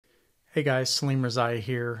Hey guys, Salim Rezai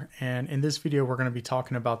here, and in this video we're going to be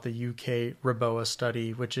talking about the UK REBOA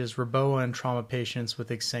study, which is REBOA in trauma patients with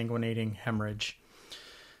exsanguinating hemorrhage.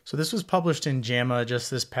 So this was published in JAMA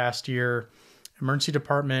just this past year. Emergency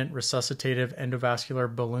Department Resuscitative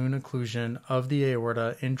Endovascular Balloon Occlusion of the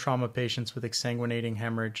Aorta in Trauma Patients with Exsanguinating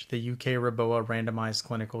Hemorrhage, the UK REBOA Randomized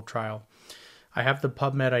Clinical Trial. I have the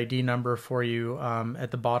PubMed ID number for you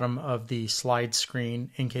at the bottom of the slide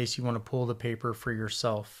screen in case you want to pull the paper for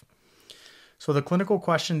yourself. So the clinical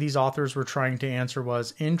question these authors were trying to answer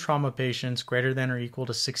was, in trauma patients greater than or equal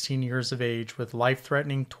to 16 years of age with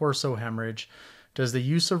life-threatening torso hemorrhage, does the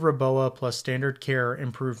use of REBOA plus standard care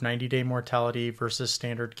improve 90-day mortality versus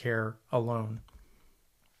standard care alone?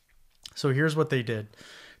 So here's what they did.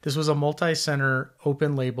 This was a multi-center,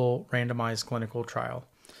 open-label, randomized clinical trial.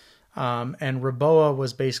 And REBOA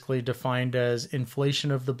was basically defined as inflation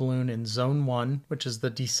of the balloon in zone 1, which is the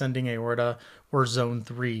descending aorta, or zone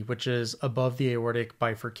 3, which is above the aortic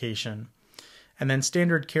bifurcation. And then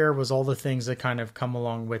standard care was all the things that kind of come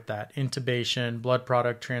along with that: intubation, blood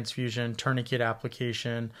product transfusion, tourniquet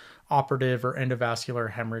application, operative or endovascular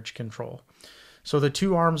hemorrhage control. So the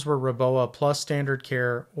two arms were REBOA plus standard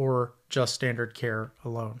care or just standard care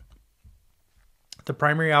alone. The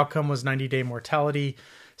primary outcome was 90-day mortality.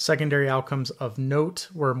 Secondary outcomes of note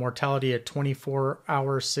were mortality at 24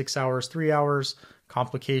 hours, 6 hours, 3 hours,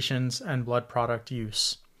 complications, and blood product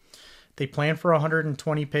use. They planned for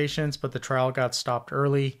 120 patients, but the trial got stopped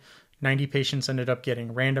early. 90 patients ended up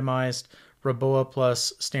getting randomized. REBOA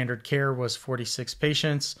plus standard care was 46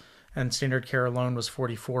 patients, and standard care alone was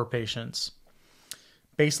 44 patients.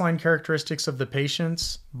 Baseline characteristics of the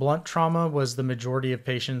patients: blunt trauma was the majority of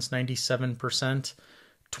patients, 97%.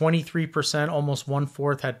 23%, almost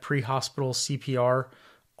 1/4, had pre-hospital CPR.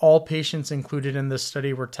 All patients included in this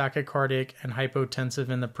study were tachycardic and hypotensive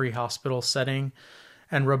in the pre-hospital setting.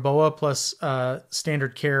 And REBOA plus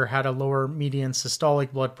standard care had a lower median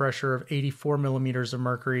systolic blood pressure of 84 millimeters of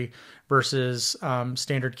mercury versus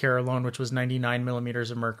standard care alone, which was 99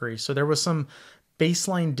 millimeters of mercury. So there was some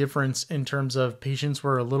baseline difference in terms of patients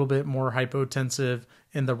were a little bit more hypotensive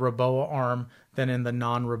in the REBOA arm than in the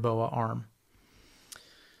non-REBOA arm.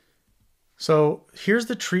 So here's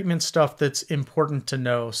the treatment stuff that's important to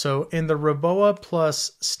know. So in the REBOA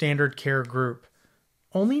plus standard care group,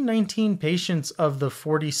 only 19 patients of the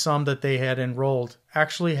 40-some that they had enrolled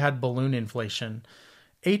actually had balloon inflation.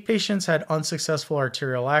 8 patients had unsuccessful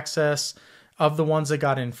arterial access. Of the ones that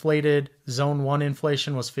got inflated, zone 1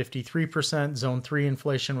 inflation was 53%, zone 3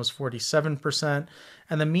 inflation was 47%,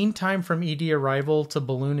 and the mean time from ED arrival to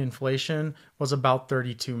balloon inflation was about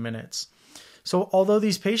 32 minutes. So although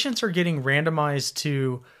these patients are getting randomized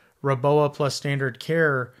to REBOA plus standard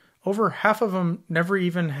care, over half of them never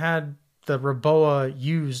even had the REBOA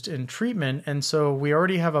used in treatment. And so we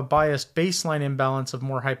already have a biased baseline imbalance of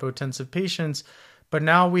more hypotensive patients, but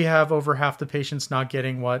now we have over half the patients not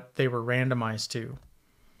getting what they were randomized to.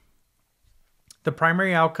 The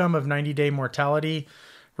primary outcome of 90-day mortality,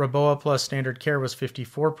 REBOA plus standard care was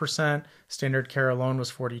 54%, standard care alone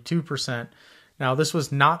was 42%. Now, this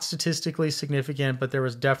was not statistically significant, but there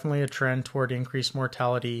was definitely a trend toward increased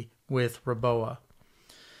mortality with REBOA.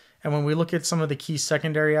 And when we look at some of the key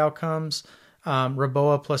secondary outcomes,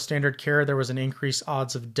 REBOA plus standard care, there was an increased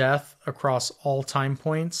odds of death across all time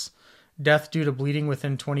points. Death due to bleeding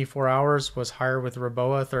within 24 hours was higher with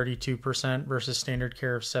REBOA, 32% versus standard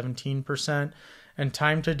care of 17%. And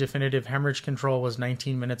time to definitive hemorrhage control was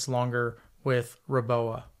 19 minutes longer with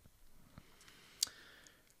REBOA.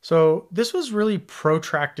 So this was really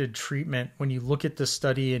protracted treatment when you look at the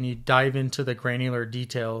study and you dive into the granular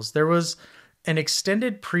details. There was an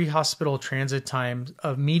extended pre-hospital transit time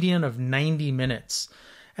of median of 90 minutes.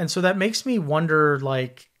 And so that makes me wonder,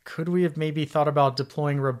 like, could we have maybe thought about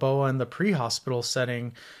deploying REBOA in the pre-hospital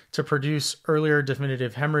setting to produce earlier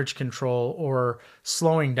definitive hemorrhage control or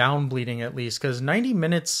slowing down bleeding at least? Because 90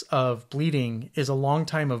 minutes of bleeding is a long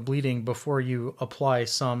time of bleeding before you apply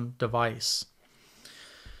some device.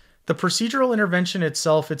 The procedural intervention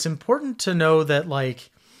itself, it's important to know that,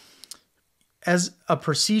 like, as a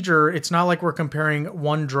procedure, it's not like we're comparing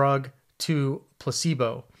one drug to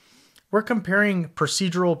placebo. We're comparing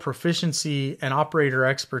procedural proficiency and operator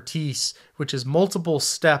expertise, which is multiple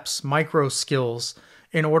steps, micro skills,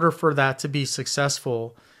 in order for that to be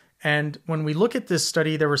successful. And when we look at this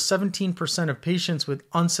study, there were 17% of patients with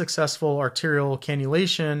unsuccessful arterial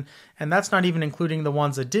cannulation, and that's not even including the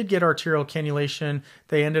ones that did get arterial cannulation.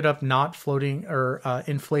 They ended up not floating or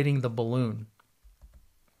inflating the balloon.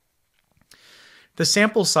 The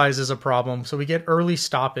sample size is a problem, so we get early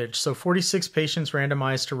stoppage. So 46 patients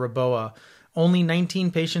randomized to REBOA. Only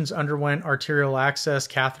 19 patients underwent arterial access,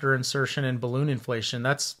 catheter insertion, and balloon inflation.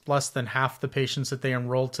 That's less than half the patients that they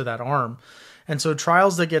enrolled to that arm. And so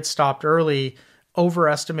trials that get stopped early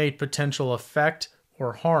overestimate potential effect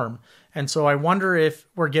or harm. And so I wonder if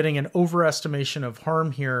we're getting an overestimation of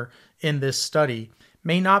harm here in this study.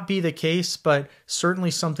 May not be the case, but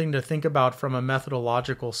certainly something to think about from a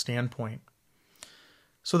methodological standpoint.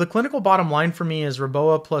 So the clinical bottom line for me is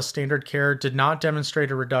REBOA plus standard care did not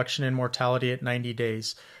demonstrate a reduction in mortality at 90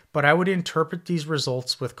 days, but I would interpret these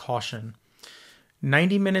results with caution.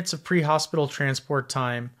 90 minutes of pre-hospital transport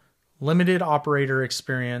time, limited operator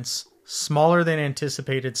experience, smaller than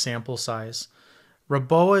anticipated sample size.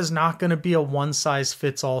 REBOA is not going to be a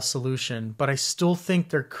one-size-fits-all solution, but I still think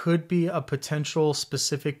there could be a potential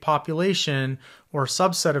specific population or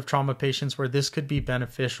subset of trauma patients where this could be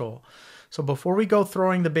beneficial. So before we go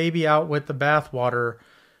throwing the baby out with the bathwater,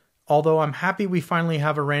 although I'm happy we finally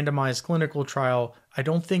have a randomized clinical trial, I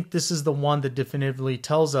don't think this is the one that definitively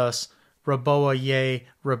tells us REBOA yay,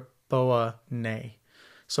 REBOA nay.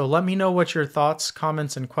 So let me know what your thoughts,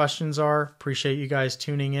 comments, and questions are. Appreciate you guys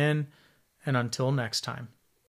tuning in, and until next time.